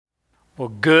Well,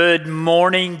 good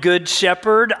morning, Good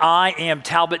Shepherd. I am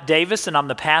Talbot Davis, and I'm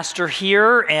the pastor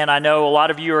here. And I know a lot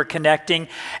of you are connecting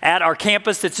at our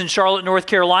campus that's in Charlotte, North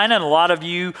Carolina, and a lot of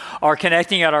you are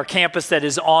connecting at our campus that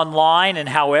is online. And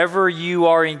however you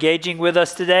are engaging with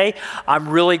us today, I'm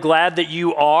really glad that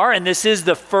you are. And this is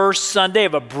the first Sunday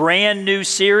of a brand new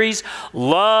series,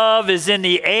 Love is in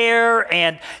the Air.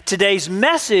 And today's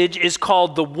message is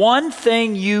called The One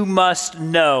Thing You Must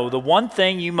Know. The One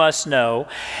Thing You Must Know.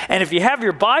 And if you have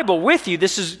your Bible with you,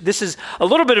 this is a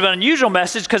little bit of an unusual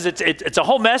message because it's a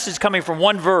whole message coming from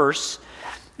one verse.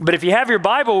 But if you have your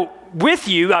Bible with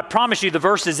you, I promise you the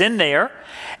verse is in there.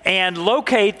 And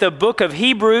locate the book of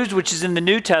Hebrews, which is in the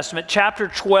New Testament, chapter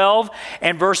 12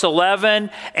 and verse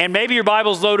 11. And maybe your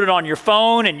Bible's loaded on your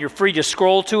phone and you're free to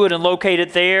scroll to it and locate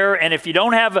it there. And if you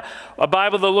don't have a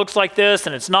Bible that looks like this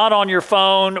and it's not on your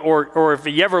phone, or if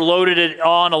you ever loaded it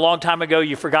on a long time ago,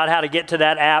 you forgot how to get to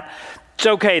that app, it's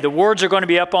okay. The words are going to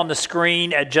be up on the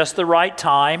screen at just the right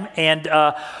time. And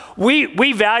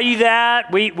we value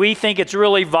that. We think it's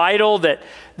really vital that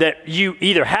you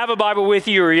either have a Bible with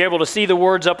you or you're able to see the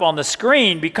words up on the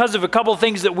screen because of a couple of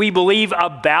things that we believe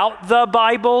about the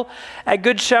Bible at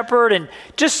Good Shepherd. And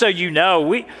just so you know,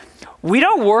 we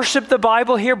don't worship the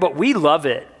Bible here, but we love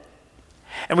it.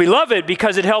 And we love it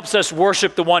because it helps us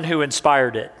worship the one who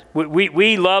inspired it.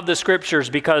 We love the scriptures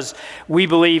because we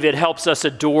believe it helps us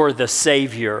adore the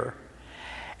Savior.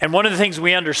 And one of the things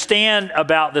we understand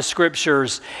about the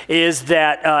scriptures is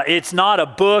that it's not a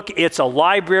book, it's a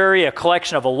library, a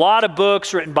collection of a lot of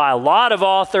books written by a lot of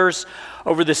authors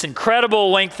over this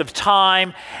incredible length of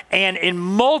time and in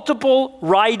multiple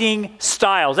writing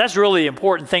styles. That's really the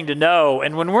important thing to know.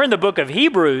 And when we're in the book of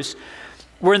Hebrews,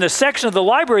 we're in the section of the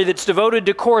library that's devoted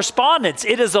to correspondence.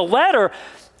 It is a letter.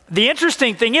 The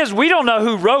interesting thing is we don't know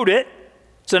who wrote it.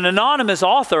 It's an anonymous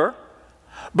author,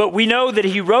 but we know that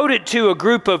he wrote it to a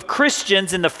group of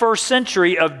Christians in the first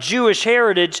century of Jewish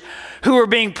heritage who were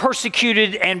being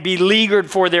persecuted and beleaguered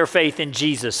for their faith in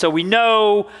Jesus. So we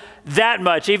know that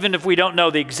much, even if we don't know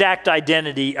the exact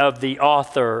identity of the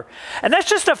author. And that's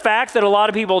just a fact that a lot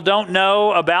of people don't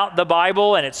know about the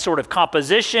Bible and its sort of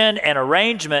composition and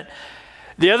arrangement.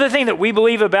 The other thing that we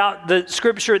believe about the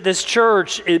scripture at this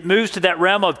church, it moves to that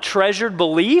realm of treasured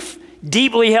belief,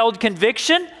 deeply held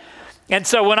conviction. And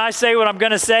so when I say what I'm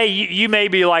going to say, you may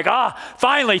be like,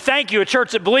 finally, thank you, a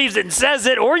church that believes it and says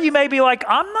it. Or you may be like,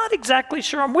 I'm not exactly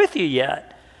sure I'm with you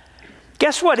yet.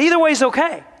 Guess what? Either way is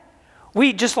okay.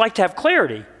 We just like to have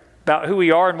clarity about who we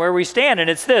are and where we stand.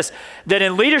 And it's this, that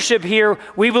in leadership here,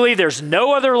 we believe there's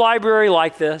no other library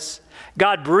like this.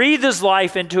 God breathed his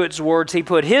life into its words. He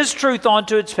put his truth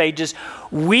onto its pages.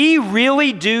 We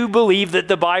really do believe that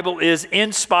the Bible is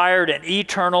inspired and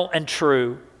eternal and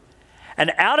true.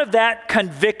 And out of that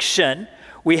conviction,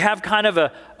 we have kind of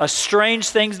a strange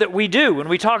things that we do when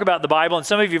we talk about the Bible. And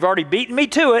some of you have already beaten me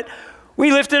to it.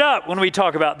 We lift it up when we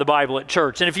talk about the Bible at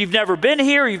church. And if you've never been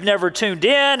here, you've never tuned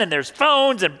in, and there's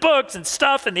phones and books and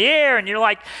stuff in the air, and you're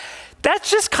like, that's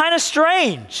just kind of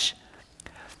strange.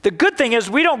 The good thing is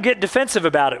we don't get defensive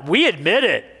about it. We admit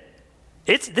it.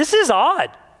 This is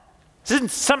odd. This isn't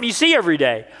something you see every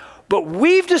day. But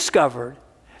we've discovered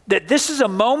that this is a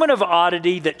moment of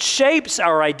oddity that shapes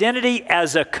our identity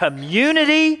as a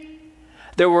community.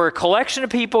 That we're a collection of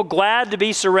people glad to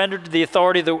be surrendered to the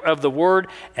authority of the Word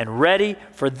and ready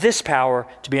for this power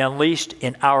to be unleashed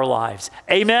in our lives.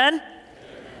 Amen? Amen.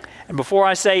 And before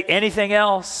I say anything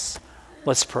else,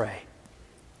 let's pray.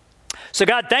 So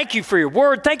God, thank you for your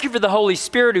word. Thank you for the Holy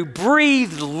Spirit who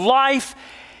breathed life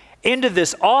into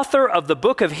this author of the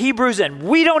book of Hebrews. And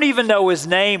we don't even know his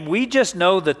name. We just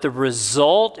know that the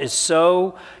result is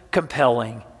so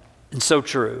compelling and so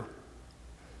true.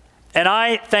 And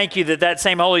I thank you that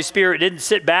same Holy Spirit didn't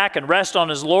sit back and rest on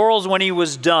his laurels when he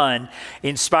was done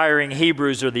inspiring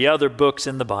Hebrews or the other books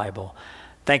in the Bible.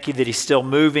 Thank you that he's still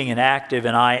moving and active.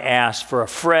 And I ask for a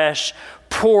fresh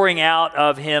pouring out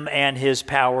of him and his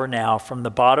power now from the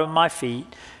bottom of my feet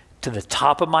to the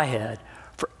top of my head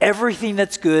for everything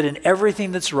that's good and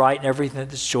everything that's right and everything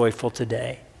that's joyful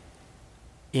today.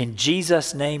 In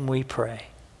Jesus' name we pray.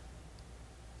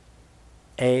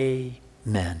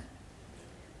 Amen.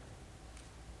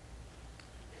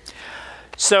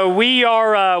 So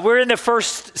we're in the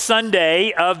first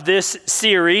Sunday of this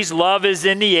series, Love is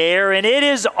in the Air, and it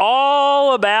is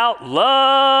all about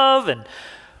love and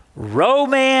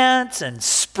romance and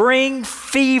spring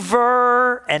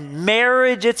fever and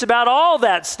marriage. It's about all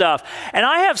that stuff. And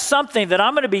I have something that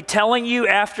I'm going to be telling you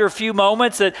after a few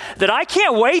moments that I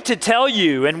can't wait to tell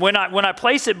you. And when I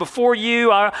place it before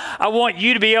you, I want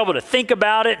you to be able to think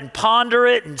about it and ponder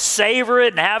it and savor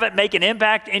it and have it make an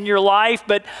impact in your life.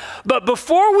 But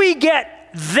before we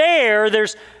get there,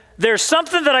 there's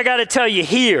something that I got to tell you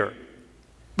here.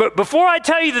 But before I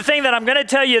tell you the thing that I'm going to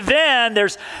tell you then,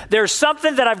 there's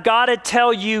something that I've got to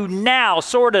tell you now,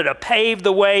 sort of to pave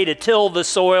the way, to till the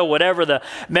soil, whatever the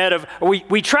metaphor.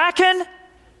 We tracking?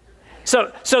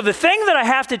 So the thing that I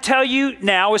have to tell you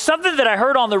now is something that I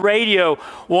heard on the radio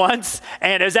once,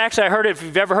 and it's actually, I heard it, if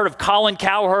you've ever heard of Colin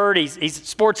Cowherd, he's a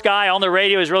sports guy on the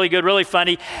radio, he's really good, really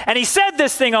funny, and he said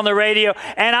this thing on the radio,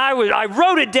 and I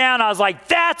wrote it down, I was like,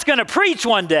 that's going to preach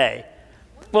one day.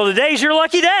 Well, today's your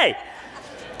lucky day.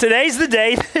 Today's the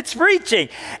day it's preaching.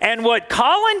 And what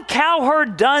Colin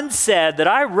Cowherd Dunn said that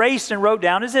I erased and wrote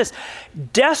down is this: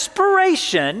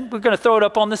 desperation, we're going to throw it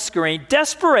up on the screen,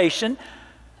 desperation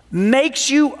makes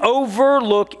you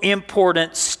overlook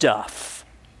important stuff.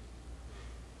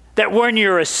 That when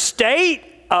you're a state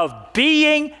of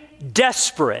being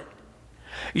desperate,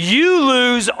 you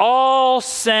lose all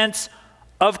sense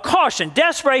of caution.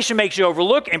 Desperation makes you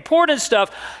overlook important stuff.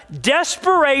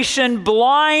 Desperation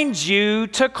blinds you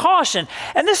to caution.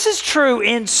 And this is true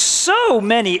in so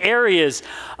many areas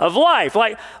of life.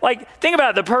 Like think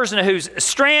about the person who's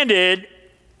stranded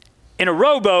in a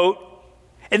rowboat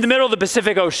in the middle of the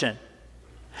Pacific Ocean.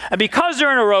 And because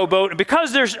they're in a rowboat, and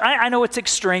because I know it's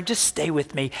extreme, just stay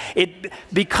with me.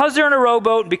 Because they're in a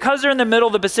rowboat, and because they're in the middle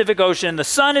of the Pacific Ocean, and the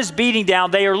sun is beating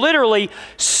down, they are literally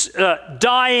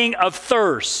dying of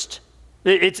thirst.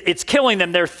 It's killing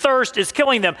them. Their thirst is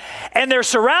killing them. And they're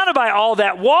surrounded by all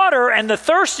that water, and the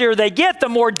thirstier they get, the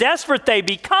more desperate they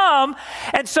become.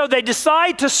 And so they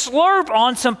decide to slurp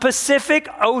on some Pacific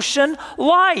Ocean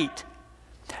light,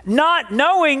 not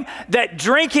knowing that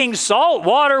drinking salt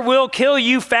water will kill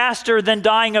you faster than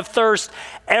dying of thirst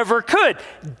ever could.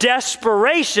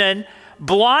 Desperation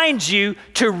blinds you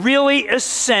to really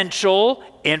essential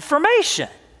information.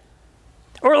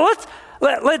 Or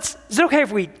let's is it okay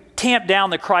if we tamp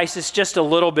down the crisis just a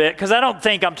little bit? Because I don't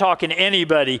think I'm talking to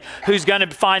anybody who's going to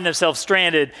find themselves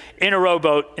stranded in a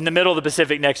rowboat in the middle of the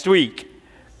Pacific next week.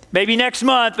 Maybe next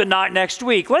month, but not next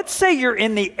week. Let's say you're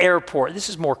in the airport. This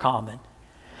is more common.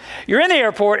 You're in the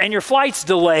airport and your flight's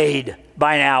delayed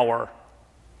by an hour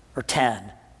or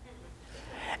 10.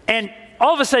 And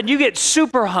all of a sudden you get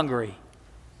super hungry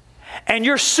and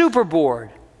you're super bored.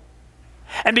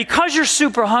 And because you're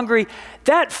super hungry,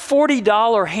 that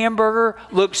 $40 hamburger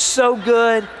looks so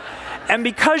good. And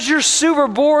because you're super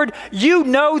bored, you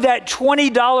know that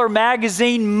 $20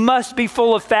 magazine must be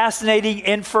full of fascinating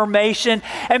information.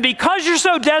 And because you're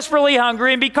so desperately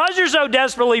hungry and because you're so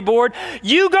desperately bored,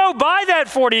 you go buy that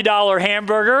 $40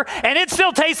 hamburger and it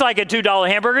still tastes like a $2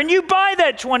 hamburger. And you buy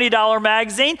that $20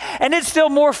 magazine and it's still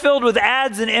more filled with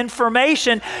ads and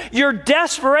information. Your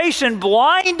desperation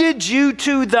blinded you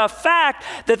to the fact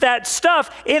that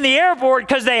stuff in the airport,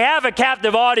 because they have a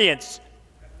captive audience.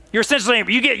 You're essentially,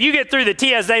 you get through the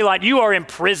TSA line, you are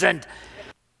imprisoned.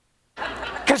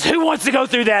 Because who wants to go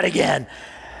through that again?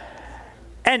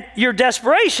 And your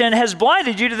desperation has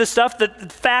blinded you to the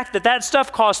fact that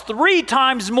stuff costs 3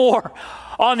 times more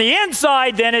on the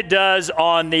inside than it does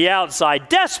on the outside.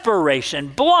 Desperation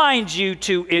blinds you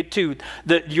to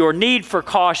your need for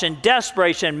caution.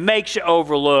 Desperation makes you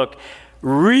overlook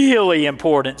really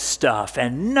important stuff.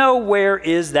 And nowhere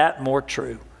is that more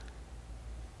true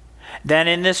than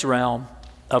in this realm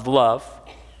of love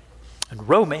and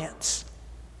romance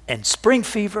and spring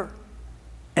fever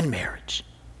and marriage.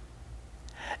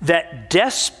 That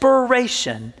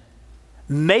desperation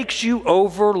makes you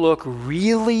overlook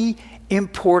really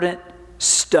important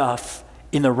stuff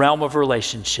in the realm of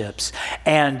relationships.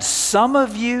 And some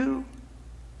of you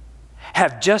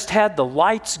have just had the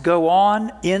lights go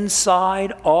on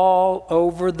inside all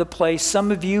over the place.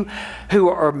 Some of you who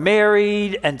are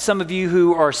married, and some of you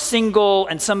who are single,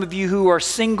 and some of you who are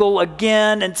single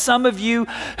again, and some of you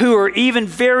who are even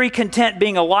very content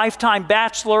being a lifetime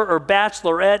bachelor or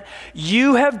bachelorette.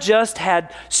 You have just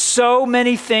had so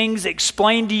many things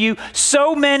explained to you.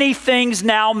 So many things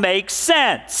now make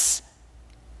sense.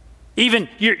 Even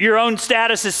your own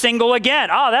status as single again.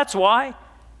 That's why.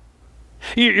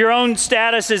 Your own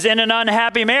status is in an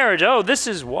unhappy marriage. This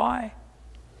is why.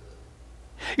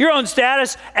 Your own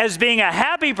status as being a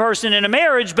happy person in a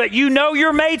marriage, but you know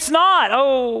your mate's not.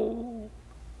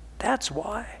 That's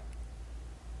why.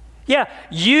 Yeah,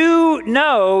 you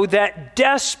know that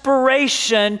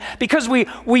desperation, because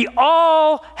we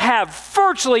all have,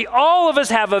 virtually all of us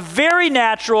have a very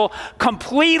natural,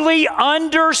 completely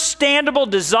understandable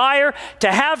desire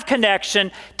to have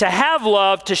connection, to have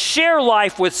love, to share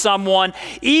life with someone.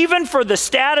 Even for the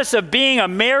status of being a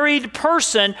married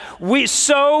person,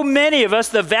 so many of us,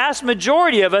 the vast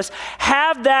majority of us,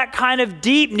 have that kind of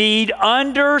deep need,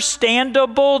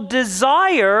 understandable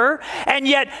desire, and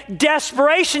yet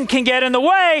desperation can get in the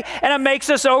way, and it makes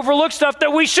us overlook stuff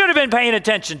that we should have been paying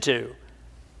attention to.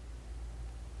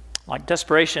 Like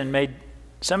desperation made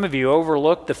some of you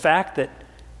overlook the fact that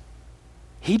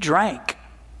he drank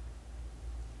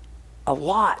a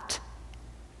lot,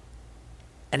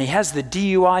 and he has the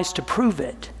DUIs to prove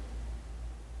it.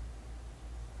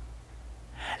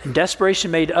 And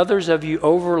desperation made others of you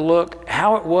overlook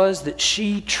how it was that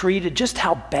she treated, just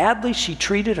how badly she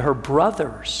treated her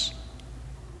brothers,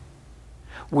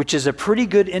 which is a pretty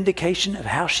good indication of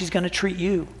how she's going to treat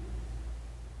you.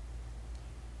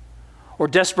 Or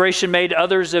desperation made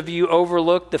others of you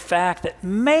overlook the fact that,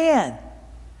 man,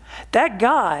 that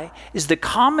guy is the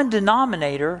common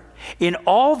denominator in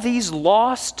all these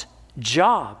lost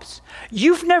jobs.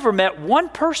 You've never met one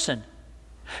person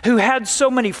who had so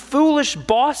many foolish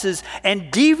bosses and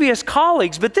devious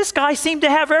colleagues, but this guy seemed to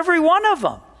have every one of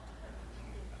them.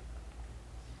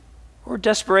 Or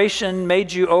desperation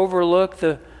made you overlook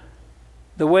the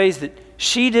ways that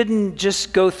she didn't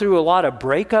just go through a lot of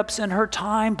breakups in her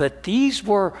time, but these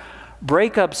were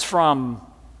breakups from,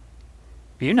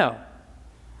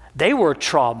 they were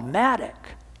traumatic.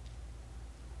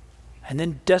 And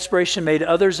then desperation made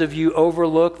others of you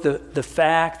overlook the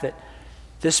fact that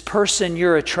this person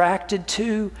you're attracted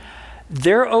to,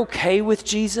 they're okay with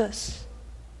Jesus,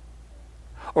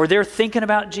 or they're thinking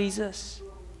about Jesus.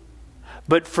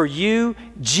 But for you,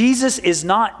 Jesus is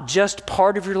not just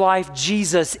part of your life.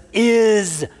 Jesus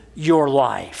is your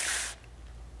life.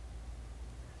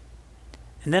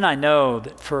 And then I know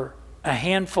that for a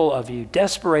handful of you,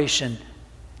 desperation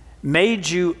made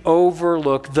you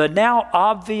overlook the now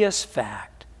obvious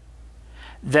fact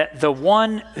that the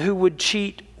one who would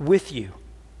cheat with you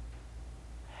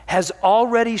has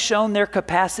already shown their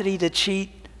capacity to cheat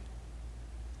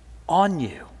on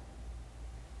you.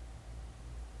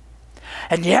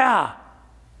 And yeah,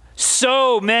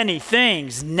 so many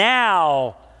things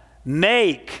now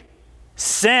make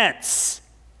sense.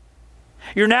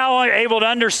 You're now able to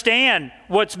understand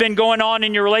what's been going on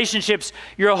in your relationships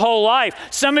your whole life.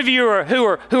 Some of you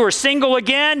who are single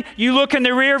again, you look in the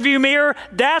rearview mirror.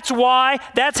 That's why.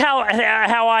 That's how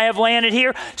I have landed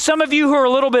here. Some of you who are a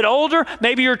little bit older,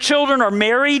 maybe your children are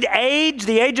married age,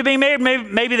 the age of being married.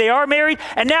 Maybe they are married,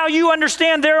 and now you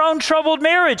understand their own troubled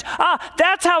marriage.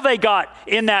 That's how they got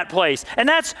in that place, and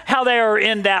that's how they are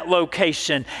in that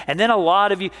location. And then a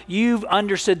lot of you've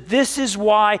understood this is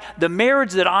why the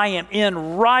marriage that I am in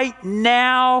right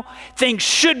now, things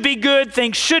should be good,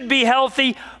 things should be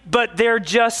healthy, but they're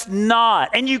just not.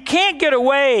 And you can't get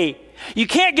away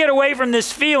from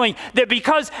this feeling that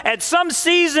because at some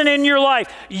season in your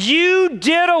life, you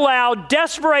did allow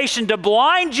desperation to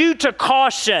blind you to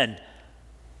caution,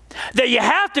 that you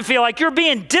have to feel like you're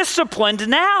being disciplined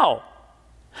now.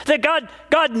 That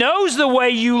God knows the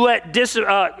way you let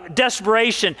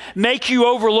desperation make you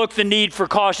overlook the need for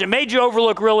caution, made you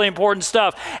overlook really important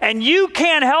stuff. And you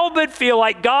can't help but feel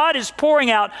like God is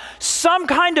pouring out some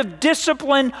kind of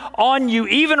discipline on you,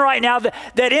 even right now,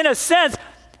 that in a sense,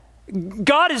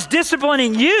 God is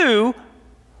disciplining you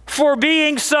for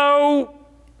being so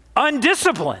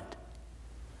undisciplined.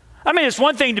 I mean, it's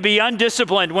one thing to be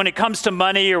undisciplined when it comes to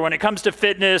money or when it comes to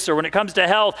fitness or when it comes to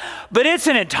health, but it's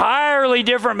an entirely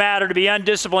different matter to be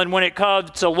undisciplined when it comes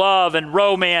to love and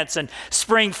romance and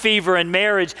spring fever and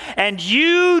marriage. And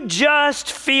you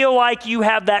just feel like you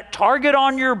have that target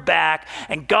on your back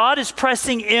and God is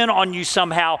pressing in on you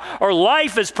somehow, or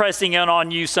life is pressing in on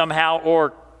you somehow,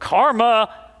 or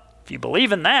karma, if you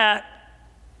believe in that.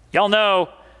 Y'all know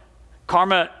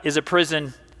karma is a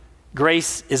prison.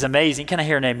 Grace is amazing. Can I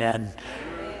hear an amen?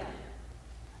 Amen?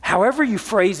 However you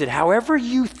phrase it, however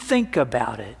you think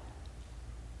about it,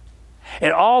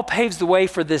 it all paves the way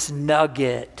for this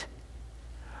nugget,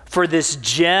 for this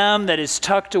gem that is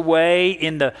tucked away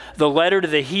in the letter to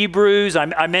the Hebrews.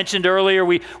 I mentioned earlier,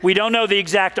 we don't know the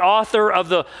exact author of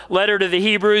the letter to the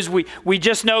Hebrews. We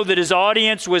just know that his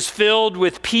audience was filled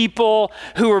with people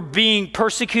who were being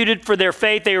persecuted for their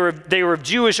faith. They were of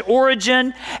Jewish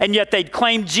origin, and yet they'd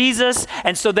claimed Jesus,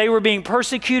 and so they were being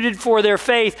persecuted for their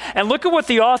faith. And look at what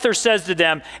the author says to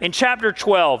them in chapter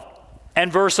 12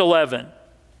 and verse 11.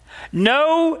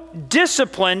 No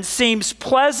discipline seems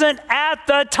pleasant at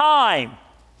the time.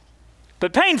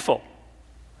 but painful.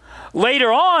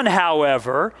 Later on,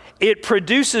 however, it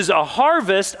produces a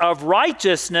harvest of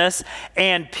righteousness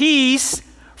and peace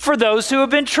for those who have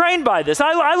been trained by this.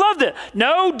 I love that.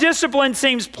 No discipline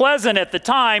seems pleasant at the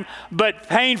time, but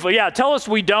painful. Yeah, tell us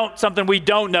something we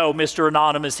don't know, Mr.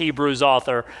 Anonymous Hebrews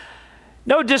author.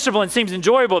 No discipline seems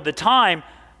enjoyable at the time,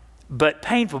 but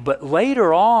painful. But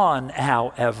later on,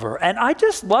 however, and I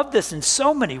just love this in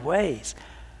so many ways,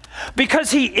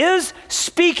 because he's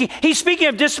speaking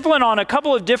of discipline on a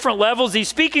couple of different levels. He's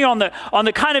speaking on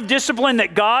the kind of discipline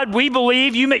that God, we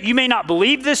believe, you may not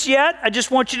believe this yet. I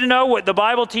just want you to know what the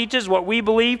Bible teaches, what we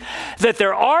believe, that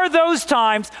there are those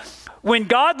times when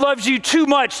God loves you too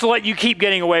much to let you keep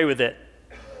getting away with it.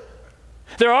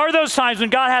 There are those times when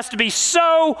God has to be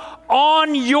so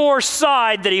on your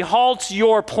side that he halts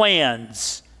your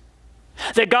plans.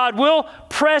 That God will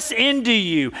press into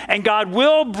you and God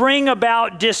will bring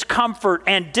about discomfort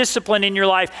and discipline in your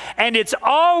life. And it's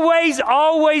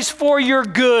always for your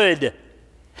good.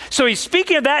 So he's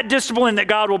speaking of that discipline that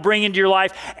God will bring into your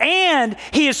life. And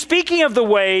he is speaking of the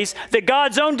ways that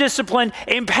God's own discipline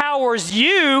empowers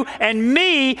you and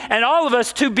me and all of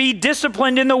us to be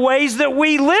disciplined in the ways that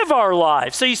we live our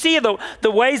lives. So you see the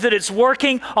ways that it's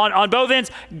working on both ends.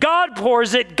 God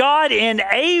pours it. God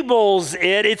enables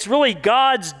it. It's really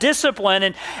God's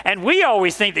discipline. And we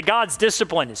always think that God's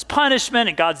discipline is punishment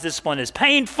and God's discipline is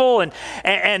painful.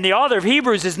 And the author of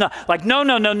Hebrews is not like,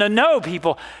 no,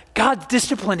 people. God's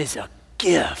discipline is a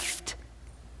gift.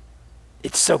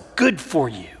 It's so good for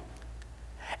you.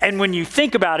 And when you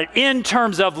think about it in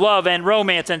terms of love and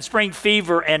romance and spring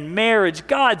fever and marriage,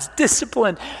 God's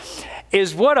discipline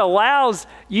is what allows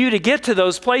you to get to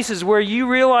those places where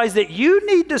you realize that you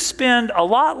need to spend a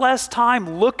lot less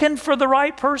time looking for the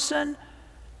right person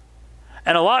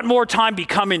and a lot more time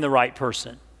becoming the right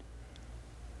person.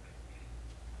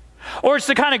 Or it's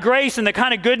the kind of grace and the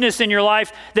kind of goodness in your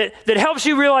life that helps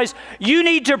you realize you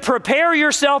need to prepare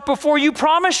yourself before you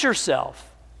promise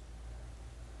yourself.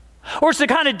 Or it's the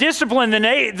kind of discipline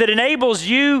that enables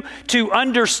you to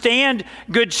understand,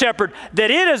 Good Shepherd, that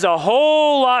it is a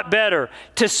whole lot better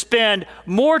to spend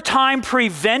more time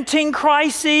preventing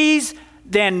crises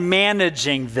than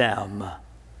managing them. I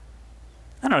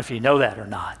don't know if you know that or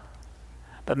not.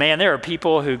 But man, there are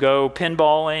people who go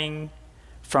pinballing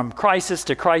from crisis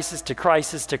to crisis to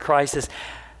crisis to crisis.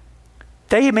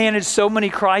 They manage so many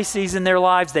crises in their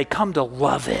lives, they come to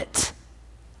love it.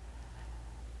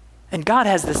 And God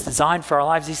has this design for our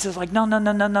lives. He says like, no.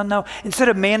 Instead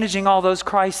of managing all those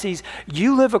crises,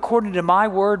 you live according to my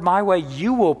word, my way.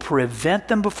 You will prevent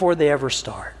them before they ever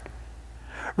start.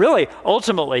 Really,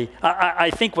 ultimately, I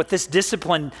think what this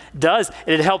discipline does,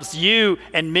 it helps you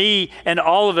and me and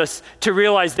all of us to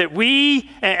realize that we,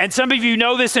 and some of you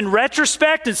know this in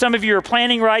retrospect, and some of you are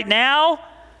planning right now,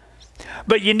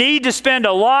 but you need to spend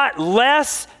a lot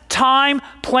less time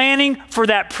planning for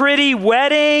that pretty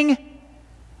wedding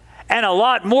and a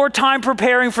lot more time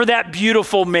preparing for that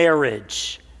beautiful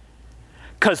marriage.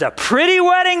 Because a pretty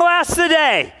wedding lasts a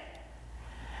day.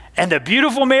 And the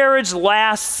beautiful marriage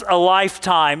lasts a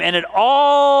lifetime. And it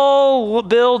all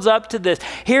builds up to this.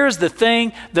 Here's the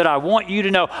thing that I want you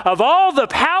to know. Of all the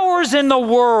powers in the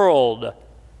world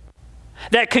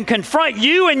that can confront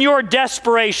you in your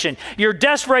desperation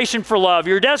for love,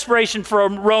 your desperation for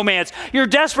romance, your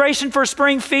desperation for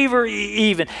spring fever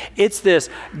even, it's this: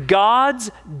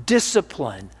 God's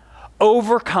discipline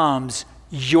overcomes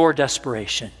your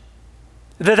desperation.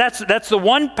 That's the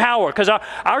one power, because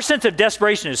our sense of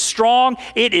desperation is strong,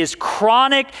 it is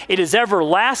chronic, it is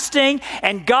everlasting,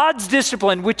 and God's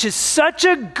discipline, which is such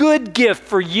a good gift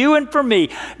for you and for me,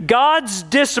 God's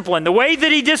discipline, the way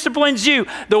that he disciplines you,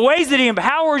 the ways that he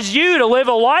empowers you to live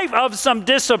a life of some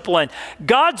discipline,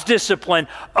 God's discipline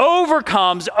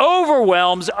overcomes,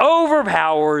 overwhelms,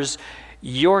 overpowers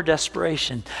your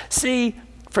desperation. See,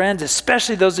 friends,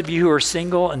 especially those of you who are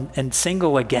single and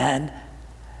single again,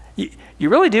 you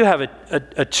really do have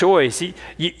a choice.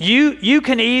 You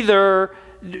can either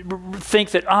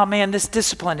think that, oh man, this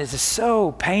discipline is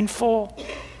so painful,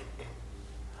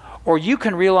 or you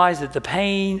can realize that the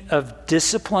pain of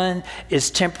discipline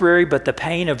is temporary, but the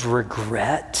pain of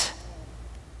regret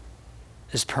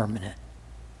is permanent.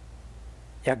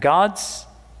 Yeah,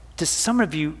 some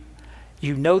of you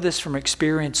know this from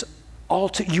experience.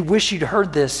 You wish you'd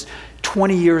heard this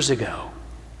 20 years ago.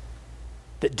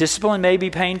 That discipline may be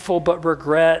painful, but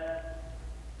regret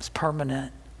is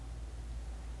permanent.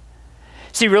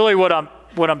 See, really what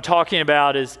I'm talking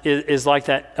about is like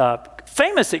that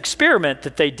famous experiment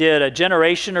that they did a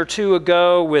generation or two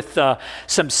ago with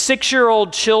some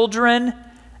 6-year-old children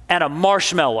and a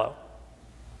marshmallow.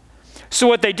 So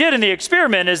what they did in the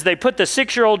experiment is they put the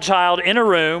 6-year-old child in a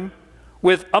room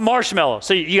with a marshmallow.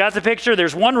 So you got the picture?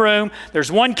 There's one room,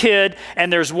 there's one kid,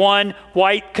 and there's one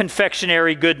white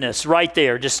confectionery goodness right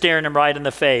there, just staring him right in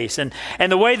the face. And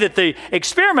the way that the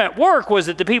experiment worked was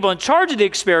that the people in charge of the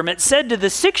experiment said to the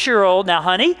 6-year-old, now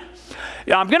honey,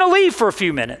 I'm going to leave for a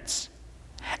few minutes.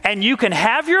 And you can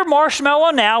have your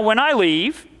marshmallow now when I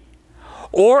leave,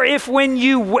 or if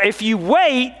you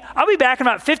wait, I'll be back in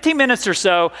about 15 minutes or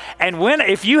so, and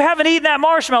if you haven't eaten that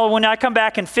marshmallow when I come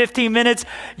back in 15 minutes,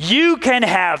 you can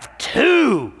have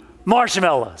 2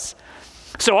 marshmallows.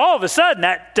 So all of a sudden,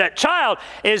 that child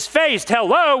is faced,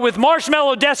 with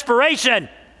marshmallow desperation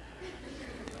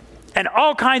and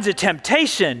all kinds of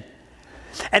temptation.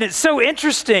 And it's so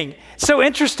interesting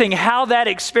how that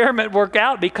experiment worked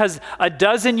out, because a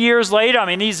dozen years later,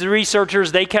 these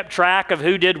researchers, they kept track of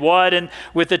who did what and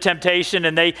with the temptation,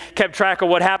 and they kept track of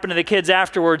what happened to the kids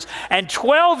afterwards. And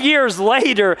 12 years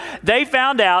later, they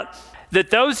found out that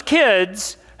those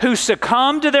kids who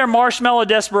succumbed to their marshmallow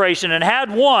desperation and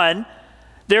had 1,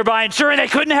 thereby ensuring they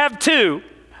couldn't have 2,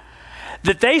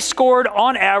 that they scored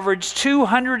on average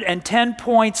 210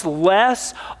 points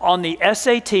less on the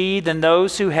SAT than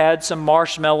those who had some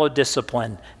marshmallow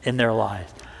discipline in their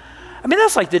life.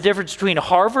 That's like the difference between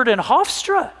Harvard and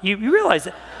Hofstra. You realize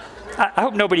that? I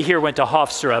hope nobody here went to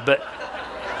Hofstra, but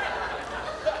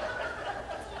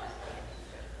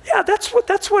yeah, that's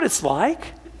what it's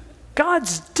like.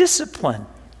 God's discipline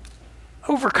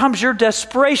overcomes your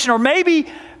desperation. Or maybe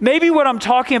what I'm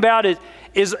talking about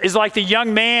is like the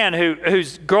young man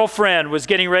whose girlfriend was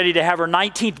getting ready to have her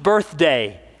 19th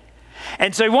birthday.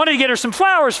 And so he wanted to get her some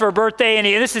flowers for her birthday, and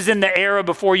this is in the era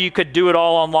before you could do it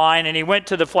all online, and he went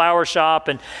to the flower shop,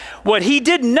 and what he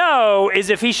didn't know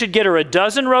is if he should get her a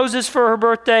dozen roses for her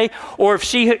birthday, or if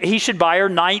he should buy her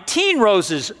 19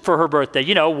 roses for her birthday,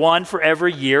 1 for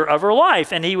every year of her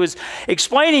life. And he was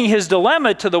explaining his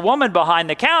dilemma to the woman behind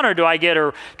the counter. Do I get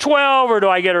her 12 or do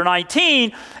I get her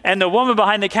 19? And the woman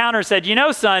behind the counter said,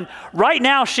 son, right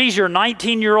now she's your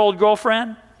 19-year-old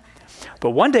girlfriend,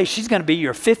 but one day she's going to be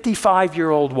your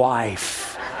 55-year-old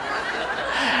wife.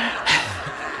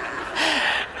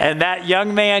 And that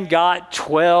young man got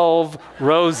 12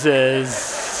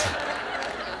 roses.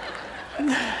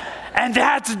 And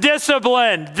that's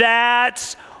discipline.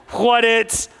 That's what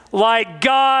it's like.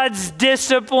 God's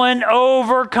discipline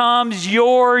overcomes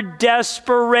your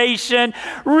desperation.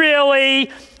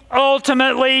 Really?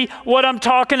 Ultimately, what I'm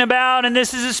talking about, and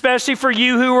this is especially for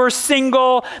you who are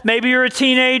single, maybe you're a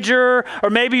teenager, or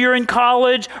maybe you're in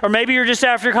college, or maybe you're just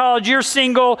after college, you're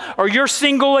single, or you're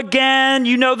single again,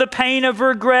 you know the pain of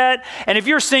regret. And if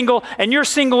you're single and you're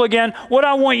single again, what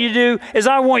I want you to do is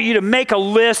I want you to make a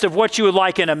list of what you would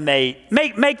like in a mate.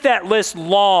 Make that list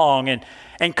long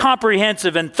and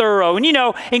comprehensive and thorough. And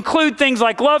include things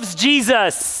like loves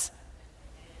Jesus.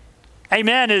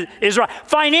 Amen, is right.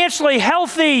 Financially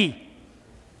healthy.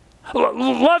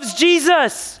 Loves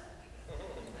Jesus.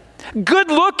 Good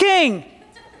looking.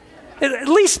 At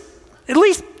least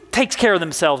takes care of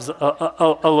themselves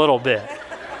a little bit.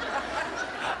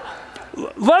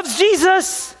 Loves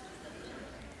Jesus.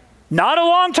 Not a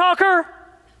long talker.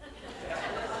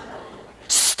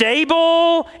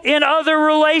 Stable in other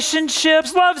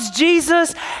relationships. Loves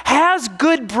Jesus. Has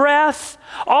good breath.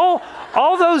 All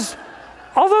those,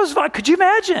 could you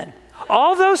imagine?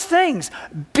 All those things.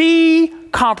 Be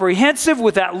comprehensive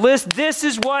with that list. This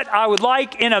is what I would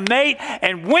like in a mate.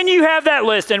 And when you have that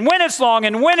list, and when it's long,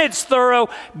 and when it's thorough,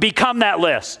 become that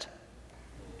list.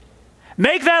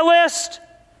 Make that list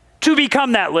to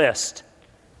become that list.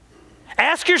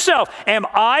 Ask yourself, am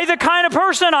I the kind of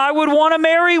person I would want to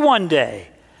marry one day?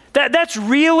 That's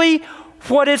really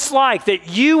what it's like, that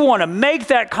you want to make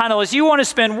that kind of list. You want to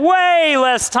spend way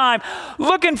less time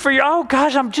looking for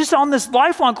I'm just on this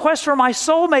lifelong quest for my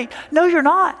soulmate. No, you're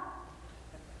not.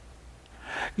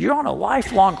 You're on a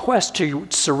lifelong quest to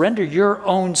surrender your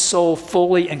own soul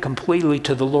fully and completely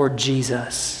to the Lord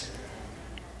Jesus.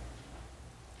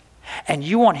 And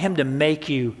you want him to make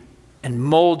you and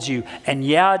mold you and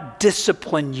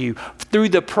discipline you through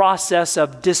the process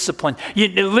of discipline.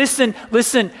 Listen,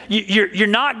 you're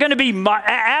not going to be,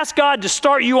 ask God to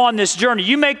start you on this journey.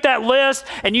 You make that list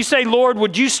and you say, Lord,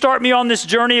 would you start me on this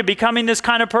journey of becoming this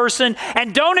kind of person?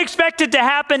 And don't expect it to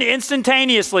happen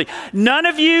instantaneously. None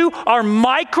of you are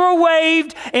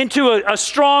microwaved into a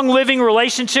strong living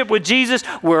relationship with Jesus.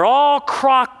 We're all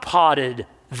crock-potted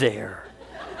there.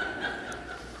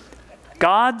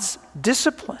 God's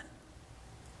discipline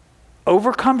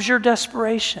overcomes your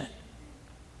desperation.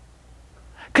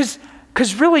 Because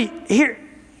really,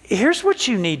 here's what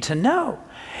you need to know,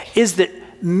 is that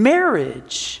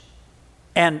marriage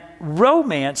And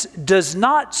romance does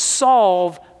not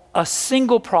solve a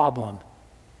single problem.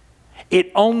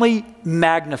 It only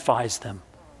magnifies them.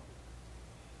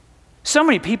 So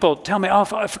many people tell me, oh,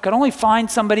 if I could only find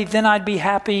somebody, then I'd be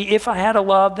happy. If I had a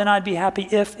love, then I'd be happy.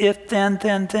 If, then.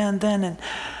 And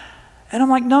I'm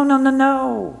like,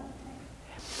 no.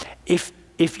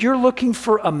 If you're looking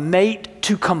for a mate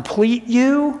to complete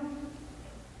you,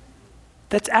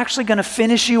 that's actually going to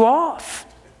finish you off.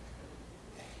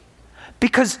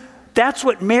 Because that's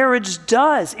what marriage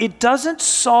does. It doesn't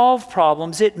solve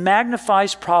problems. It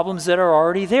magnifies problems that are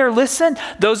already there. Listen,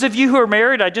 those of you who are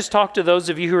married, I just talked to those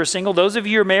of you who are single. Those of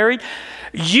you who are married,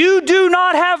 you do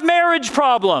not have marriage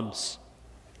problems.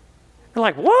 You're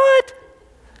like, what?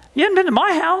 You haven't been to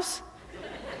my house?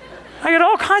 I got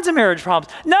all kinds of marriage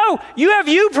problems. No, you have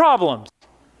you problems.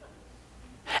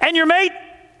 And your mate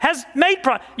has mate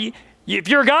problems. If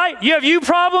you're a guy, you have you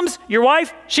problems. Your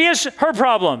wife, she has her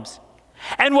problems.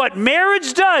 And what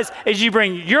marriage does is you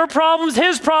bring your problems,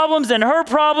 his problems, and her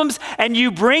problems, and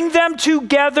you bring them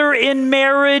together in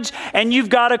marriage, and you've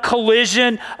got a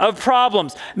collision of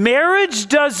problems. Marriage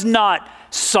does not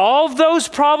solve those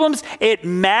problems. It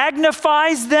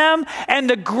magnifies them. And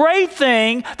the great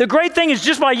thing is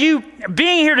just by you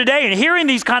being here today and hearing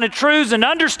these kind of truths and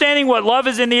understanding what love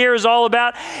is in the air is all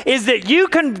about, is that you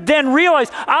can then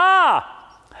realize,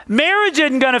 marriage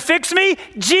isn't going to fix me.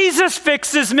 Jesus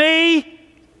fixes me.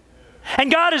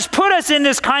 And God has put us in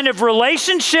this kind of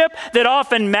relationship that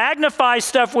often magnifies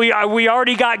stuff we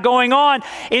already got going on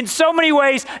in so many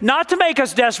ways, not to make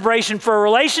us desperation for a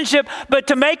relationship, but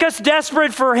to make us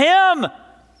desperate for Him.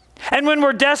 And when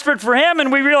we're desperate for Him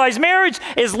and we realize marriage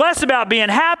is less about being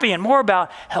happy and more about,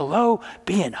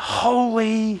 being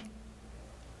holy.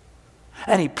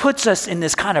 And He puts us in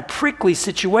this kind of prickly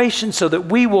situation so that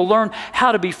we will learn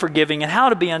how to be forgiving and how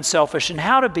to be unselfish and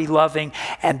how to be loving.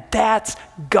 And that's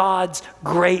God's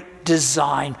great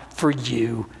design for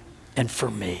you and for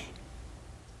me.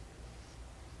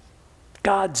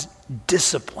 God's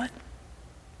discipline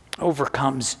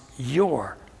overcomes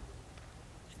your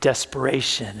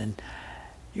desperation. And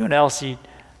you know what else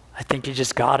I think you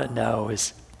just got to know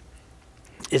is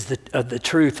the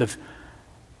truth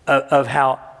of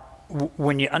how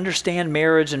when you understand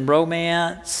marriage and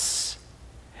romance,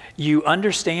 you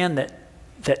understand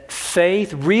that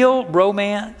faith, real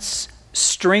romance,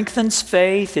 strengthens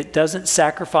faith. It doesn't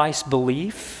sacrifice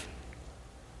belief.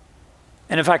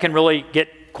 And if I can really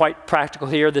get quite practical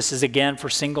here, this is again for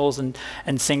singles and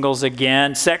singles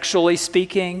again. Sexually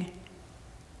speaking,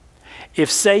 if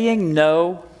saying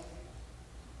no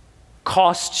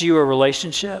costs you a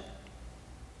relationship,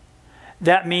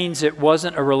 that means it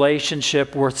wasn't a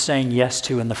relationship worth saying yes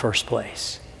to in the first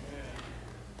place.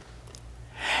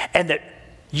 And that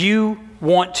you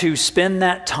want to spend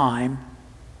that time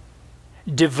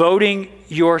devoting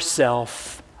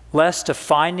yourself less to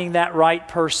finding that right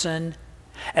person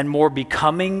and more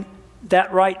becoming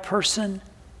that right person.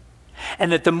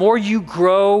 And that the more you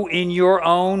grow in your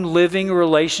own living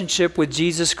relationship with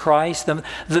Jesus Christ,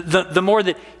 the more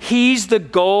that He's the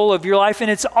goal of your life.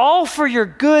 And it's all for your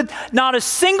good. Not a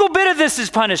single bit of this is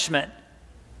punishment.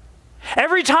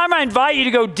 Every time I invite you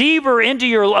to go deeper into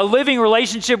your living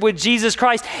relationship with Jesus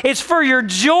Christ, it's for your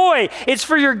joy. It's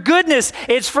for your goodness.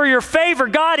 It's for your favor.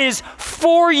 God is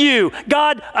for you.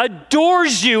 God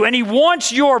adores you, and He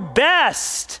wants your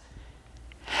best.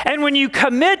 And when you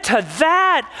commit to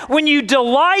that, when you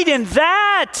delight in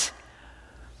that,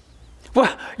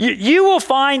 well, you will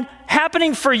find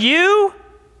happening for you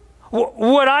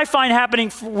what I find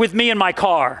happening with me in my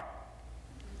car.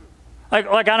 Like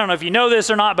I don't know if you know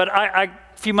this or not, but a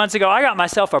few months ago, I got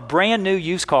myself a brand new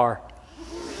used car.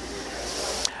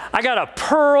 I got a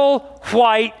pearl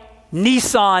white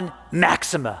Nissan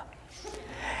Maxima.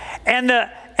 And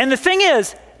the thing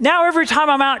is, now every time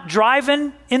I'm out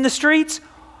driving in the streets,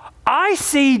 I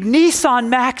see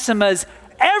Nissan Maximas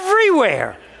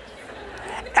everywhere.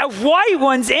 White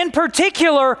ones in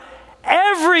particular,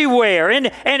 everywhere.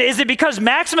 And is it because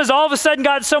Maximas all of a sudden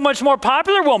got so much more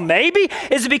popular? Well, maybe.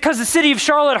 Is it because the city of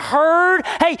Charlotte heard,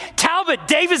 hey, Talbot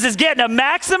Davis is getting a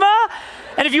Maxima?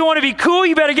 And if you want to be cool,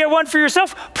 you better get one for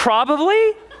yourself?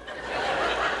 Probably.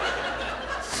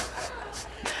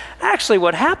 Actually,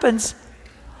 what happens,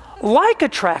 like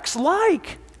attracts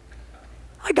like.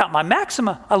 I got my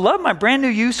Maxima. I love my brand new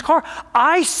used car.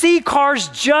 I see cars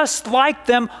just like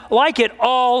them, like it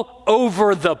all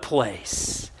over the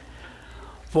place.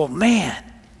 Well, man,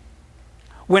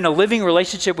 when a living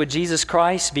relationship with Jesus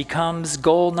Christ becomes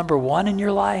goal number one in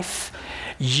your life,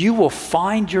 you will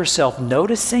find yourself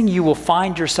noticing, you will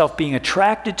find yourself being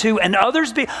attracted to, and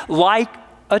others be like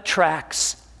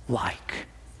attracts like.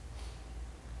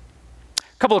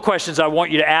 couple of questions I want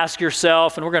you to ask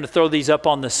yourself, and we're going to throw these up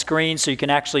on the screen so you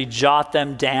can actually jot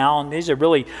them down. These are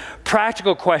really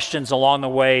practical questions along the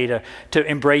way to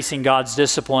embracing God's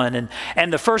discipline.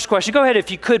 And the first question, go ahead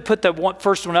if you could put the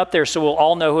first one up there so we'll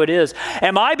all know who it is.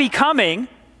 Am I becoming,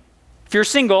 if you're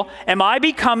single, am I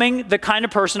becoming the kind of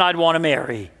person I'd want to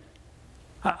marry?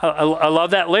 I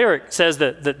love that lyric. It says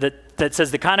that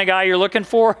says the kind of guy you're looking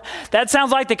for. That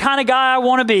sounds like the kind of guy I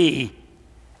want to be.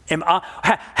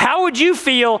 How would you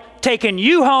feel taking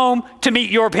you home to meet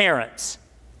your parents?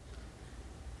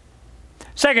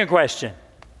 Second question.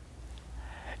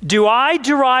 Do I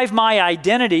derive my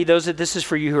identity, this is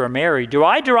for you who are married, do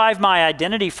I derive my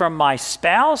identity from my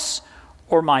spouse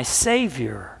or my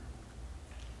Savior?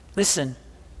 Listen,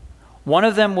 one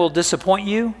of them will disappoint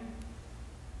you,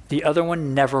 the other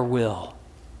one never will.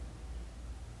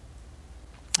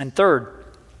 And third,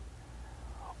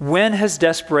 when has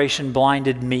desperation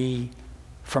blinded me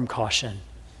from caution?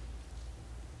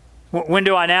 When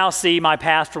do I now see my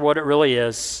past for what it really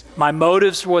is, my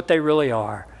motives for what they really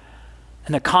are,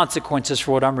 and the consequences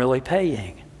for what I'm really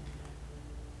paying?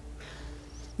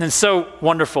 And it's so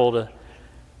wonderful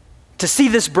to see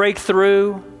this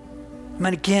breakthrough. I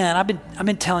mean, again, I've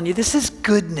been telling you, this is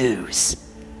good news.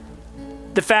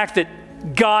 The fact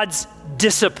that God's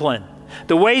discipline,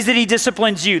 the ways that he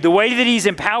disciplines you, the way that he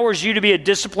empowers you to be a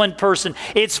disciplined person,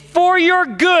 it's for your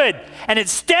good, and it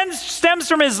stems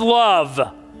from his love.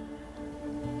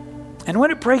 And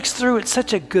when it breaks through, it's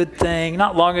such a good thing.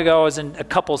 Not long ago, I was in a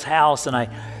couple's house, and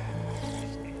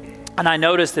I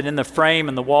noticed that in the frame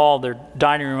in the wall, their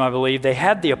dining room, I believe, they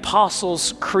had the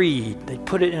Apostles' Creed. They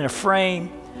put it in a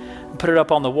frame and put it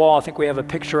up on the wall. I think we have a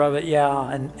picture of it,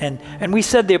 yeah. And we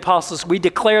said we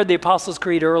declared the Apostles'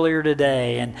 Creed earlier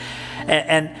today.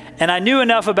 And I knew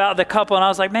enough about the couple, and I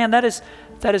was like, man, that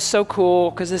is so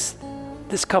cool, because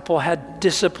this couple had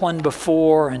discipline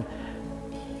before,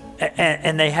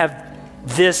 and they have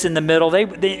this in the middle. They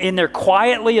in their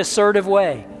quietly assertive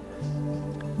way,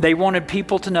 they wanted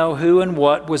people to know who and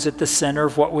what was at the center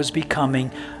of what was becoming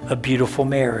a beautiful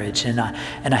marriage. And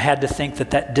I had to think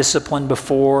that discipline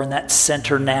before and that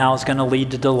center now is going to lead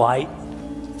to delight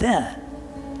then.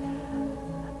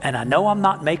 And I know I'm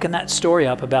not making that story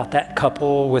up about that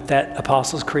couple with that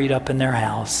Apostles' Creed up in their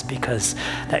house, because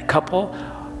that couple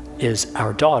is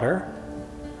our daughter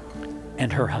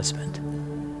and her husband.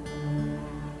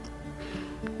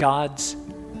 God's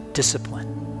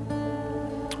discipline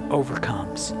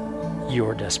overcomes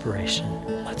your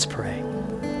desperation. Let's pray.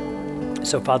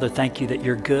 So, Father, thank you that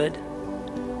you're good.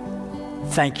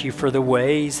 Thank you for the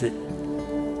ways that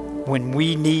when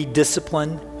we need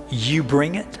discipline, you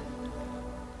bring it.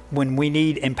 When we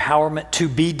need empowerment to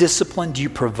be disciplined, you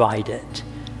provide it.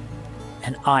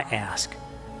 And I ask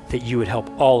that you would help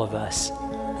all of us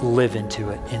live into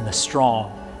it in the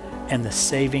strong and the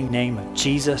saving name of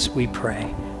Jesus, we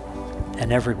pray.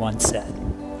 And everyone said,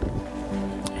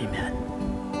 amen.